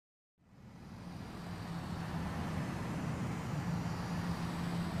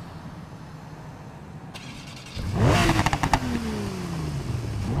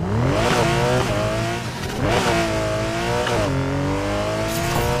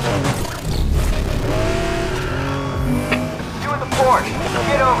Porsche,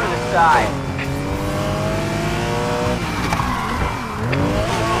 get over to the side.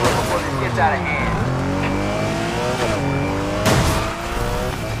 Before this gets out of hand.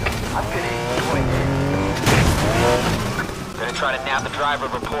 I'm gonna enjoy this. Gonna try to nab the driver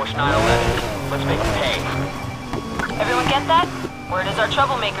of a Porsche 911. Let's make him pay. Everyone get that? Word is our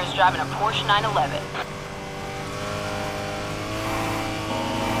troublemaker's driving a Porsche 911.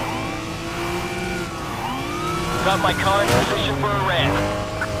 Got my car in position for arrest.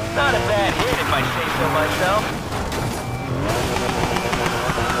 Not a bad hit if I say so myself.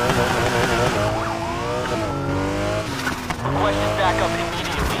 Requesting backup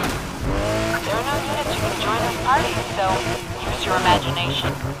immediately. There are no units who can join this party, so use your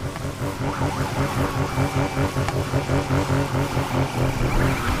imagination.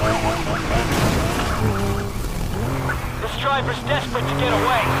 This driver's desperate to get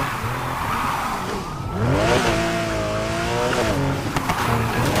away.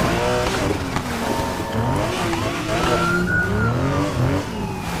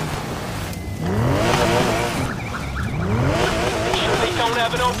 Make sure they don't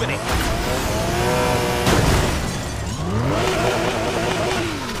have an opening.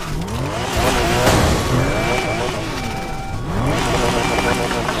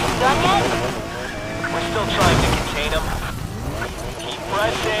 Done yet? We're still trying to contain them. Keep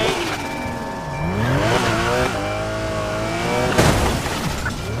pressing.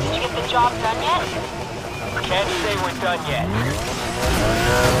 Did you get the job done yet? Can't say we're done yet.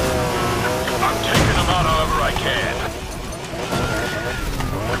 I'm taking them out however I can.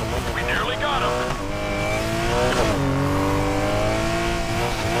 We nearly got him.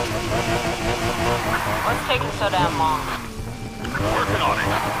 What's taking so damn long? Working on it.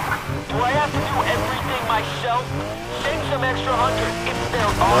 Do I have to do everything myself? Send some extra hunters if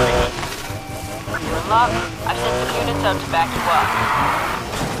they're armed. You're in luck. I've sent some units out to back you up.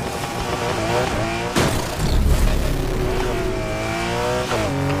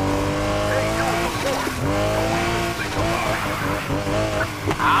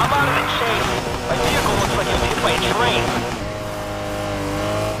 I'm out of the chase. My vehicle looks like it was hit by a train.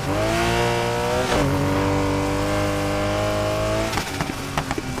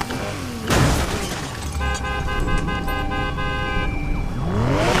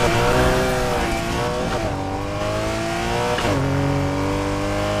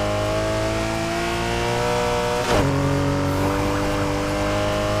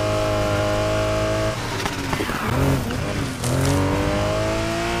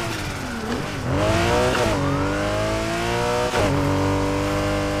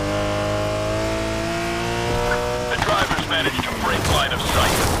 Managed to break line of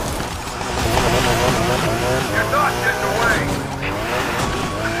sight. You're not getting away.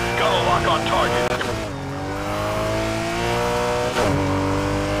 Got a lock on target.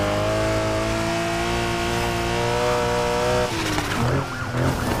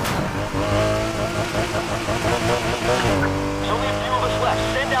 There's only a few of us left.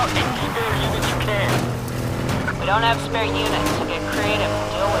 Send out any spare units you can. We don't have spare units, so get creative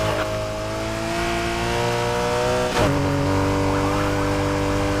and deal with it.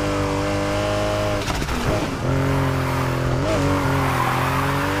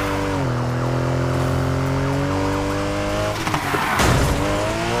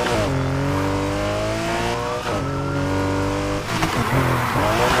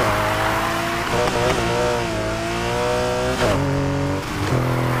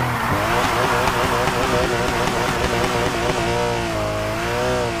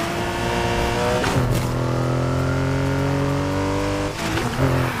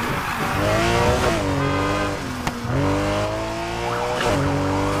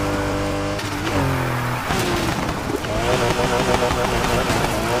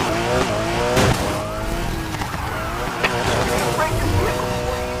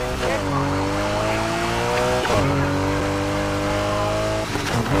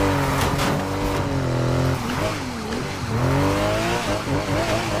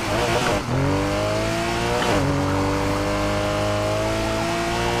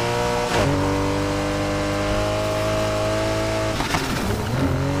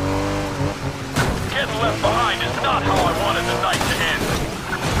 Left behind is not how I wanted the night to end.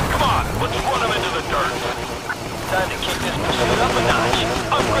 Come on, let's run them into the dirt. Time to kick this pursuit up a notch.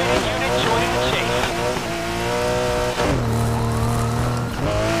 Upgraded unit joining the chase.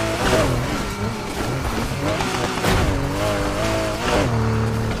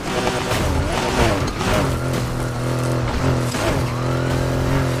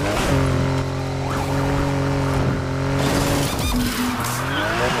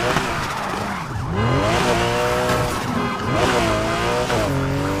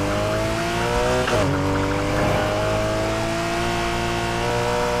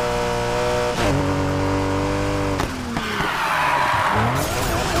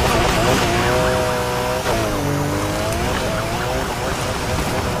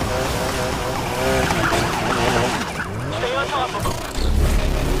 Stay on top of him.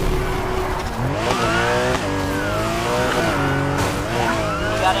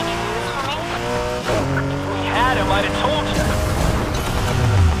 You got any news for me? If we had him, I'd have told you.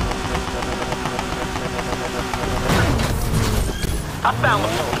 I found the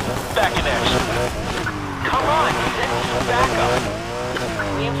phone. Back in action. Come on, send me some backup.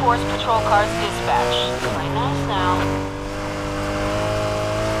 Reinforced patrol cars dispatch. Play nice now.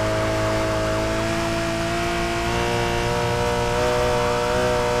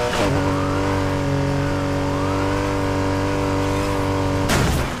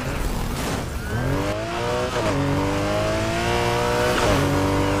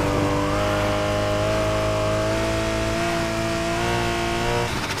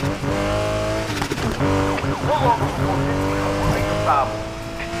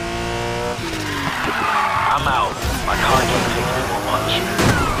 I'm out. My car can't take any more punch.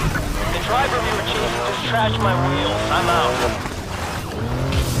 The driver we were chasing just trashed my wheels. I'm out.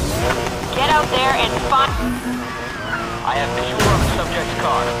 Get out there and find... I have visual on the subject's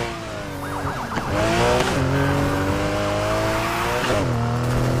car.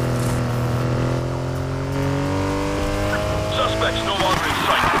 Suspect's no longer in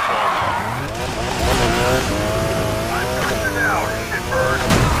sight, Control. I'm coming now, shitbird.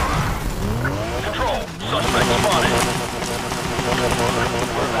 Control, suspect spotted.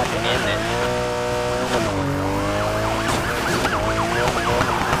 We're about to end this.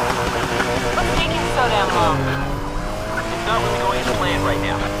 What's taking so damn long? It's not really going as planned right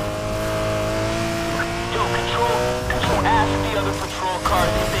now. Yo, Control, ask the other patrol cars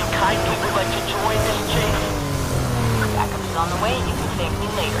if they kindly would like to join this chase. Backup is on the way and you can thank me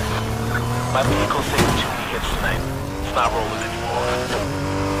later. My vehicle's taking 2 hits tonight. It's not rolling anymore.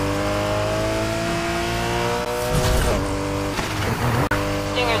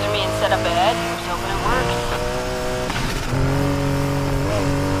 Stingers are being set up ahead. Here's hoping it works.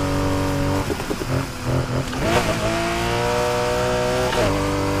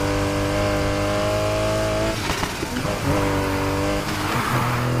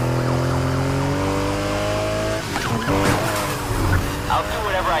 I'll do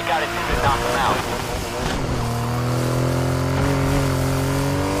whatever I gotta do to knock them out.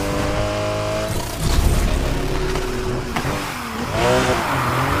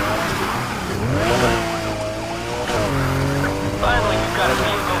 Finally, we've got a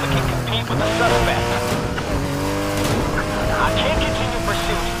vehicle that can compete with the suspect. I can't continue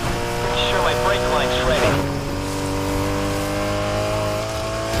pursuit. Pretty sure my brake line's ready.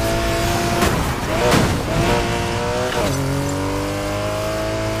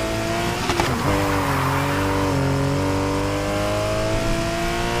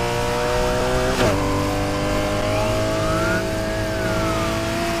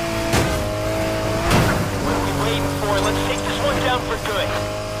 Let's take this one down for good.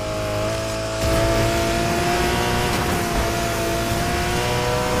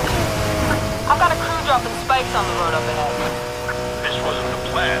 I've got a crew dropping spikes on the road up ahead. This wasn't the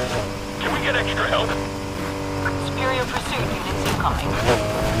plan. Can we get extra help? Superior pursuit units incoming.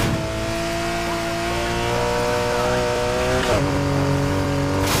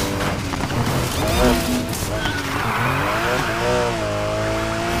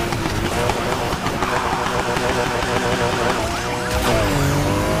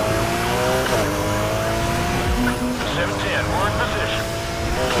 We're in position.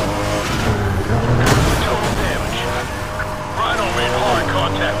 Total damage. Rhino made hard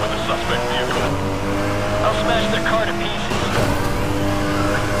contact with the suspect vehicle. I'll smash their car to pieces.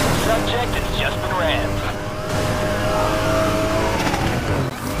 Subject has just been rammed.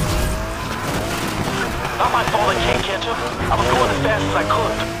 Not my fault I can't catch him. I was going as fast as I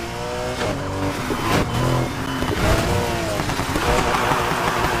could.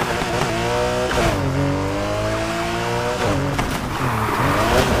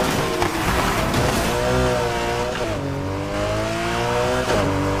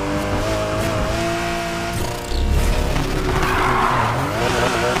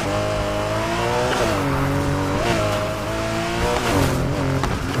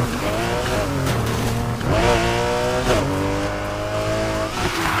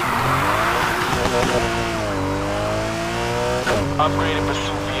 Upgraded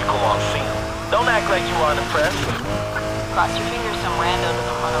pursuit vehicle on scene. Don't act like you aren't impressed. Cross your fingers some rando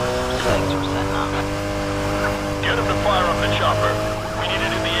doesn't run over some spikes we're setting up. Get him to fire up the chopper. We need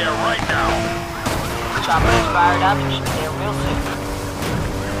it in the air right now. Chopper is fired up and should be there real soon.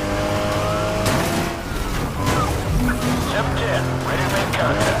 710, ready to make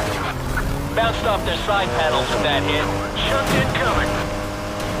contact. bounced off their side panels with that hit. Shunt incoming.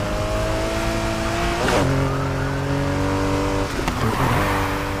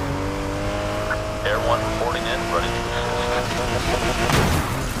 Air 1 reporting in, ready to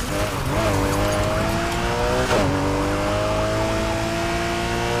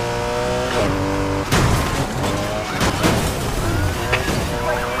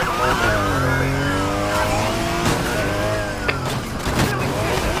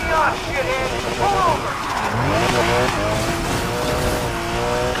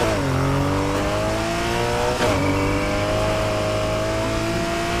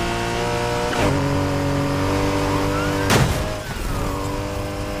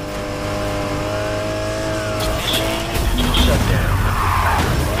Shutdown.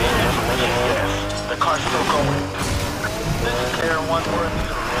 GTS. The car's still going. This is Air 1, we're in the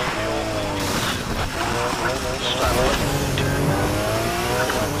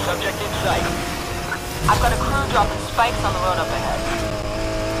Subject in sight. I've got a crew dropping spikes on the road up ahead.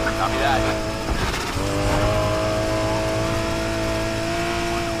 Copy that.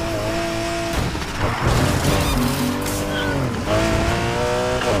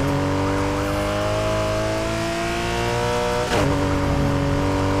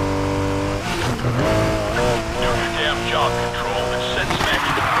 Do your damn job, Control, and send some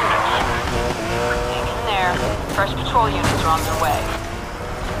extra units. Hang in there. First patrol units are on their way.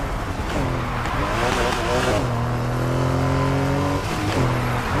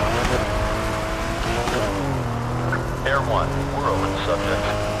 Air 1, we're over the subject.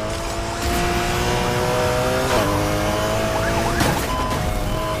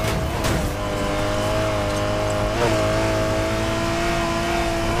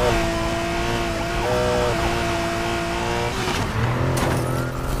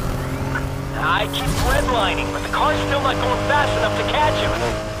 I keep redlining, but the car's still not going fast enough to catch him.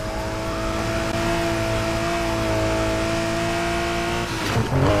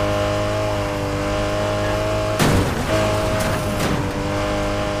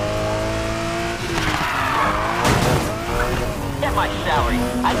 Get my salary.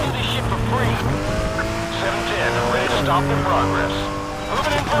 I do this shit for free. 710, ready to stop the progress.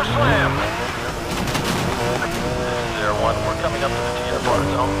 Moving in for a slam. This is Air 1, we're coming up to the TFR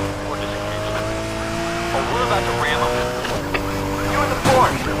zone. We're disengaged. Oh, we're about to ram him. You and the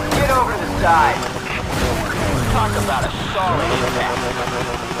Porsche, get over to the side. Talk about a solid impact.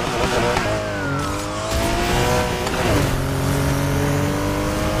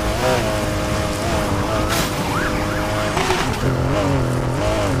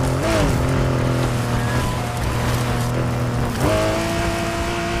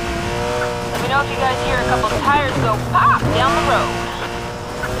 Let me know if you guys hear a couple of tires go pop down the road.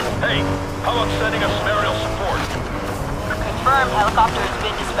 Hey, how about sending us some aerial support? Confirmed, helicopter has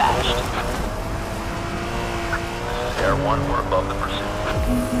been dispatched. This is Air 1, we're above the pursuit.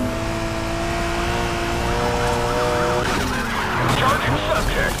 Charging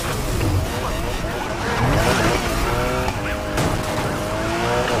subject.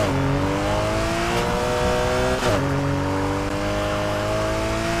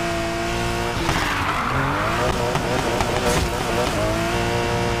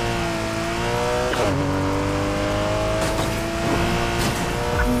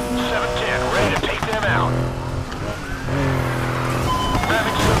 Ready to take them out.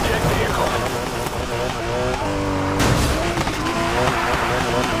 Having subject vehicle.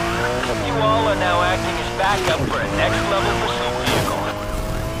 You all are now acting as backup for a next level pursuit vehicle.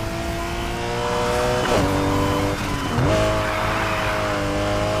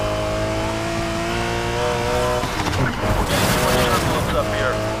 Turbulence up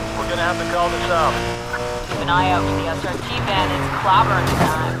here. We're gonna have to call this out. Keep an eye out for the SRT van. It's clobbering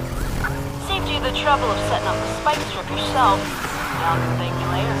time. Saved you the trouble of setting up the spike strip yourself. Now I can thank you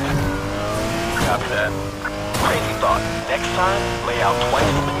later. Copy that. Crazy thought. Next time, lay out twice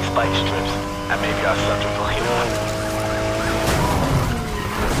as many spike strips, and maybe our subject will hit one.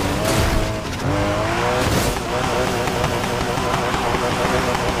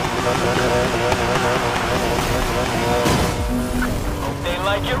 Hope they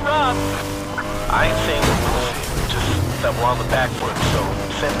like it rough. I ain't saying we're losing, just that we're on the back foot, so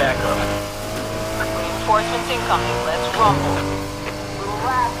send back up. Reinforcements incoming. Let's rumble.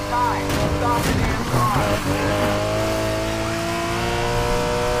 Last time, stop the damn car.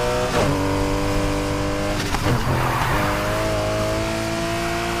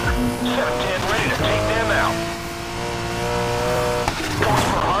 710 ready to take them out. Going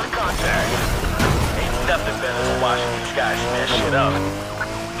for hard contact. Ain't nothing better than watching these guys smash shit up.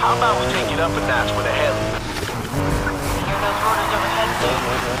 How about we take it up a notch with a heli? Hear those rotors overhead soon?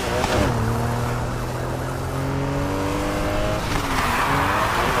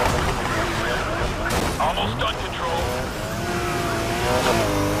 Almost done, Control.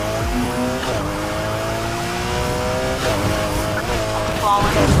 I'm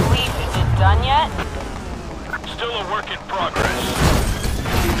falling asleep. Is it done yet? Still a work in progress.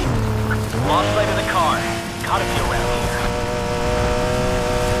 Lost sight of the car. Gotta be around here.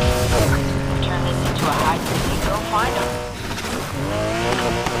 Turn this into a hide-and-seek. Go find him.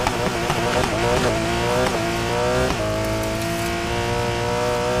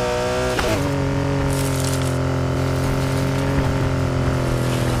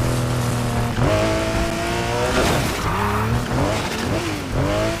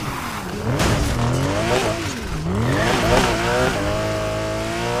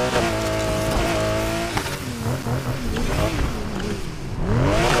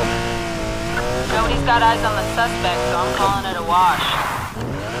 Nobody's got eyes on the suspect, so I'm calling it a wash.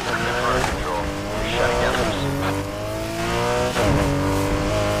 Confirm, Control. We're shutting down the pursuit.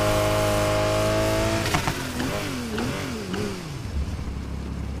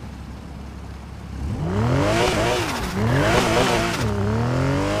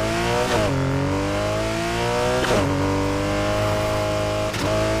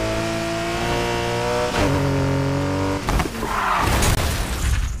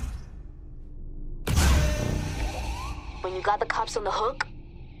 When you got the cops on the hook,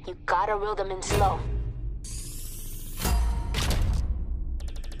 you gotta reel them in slow.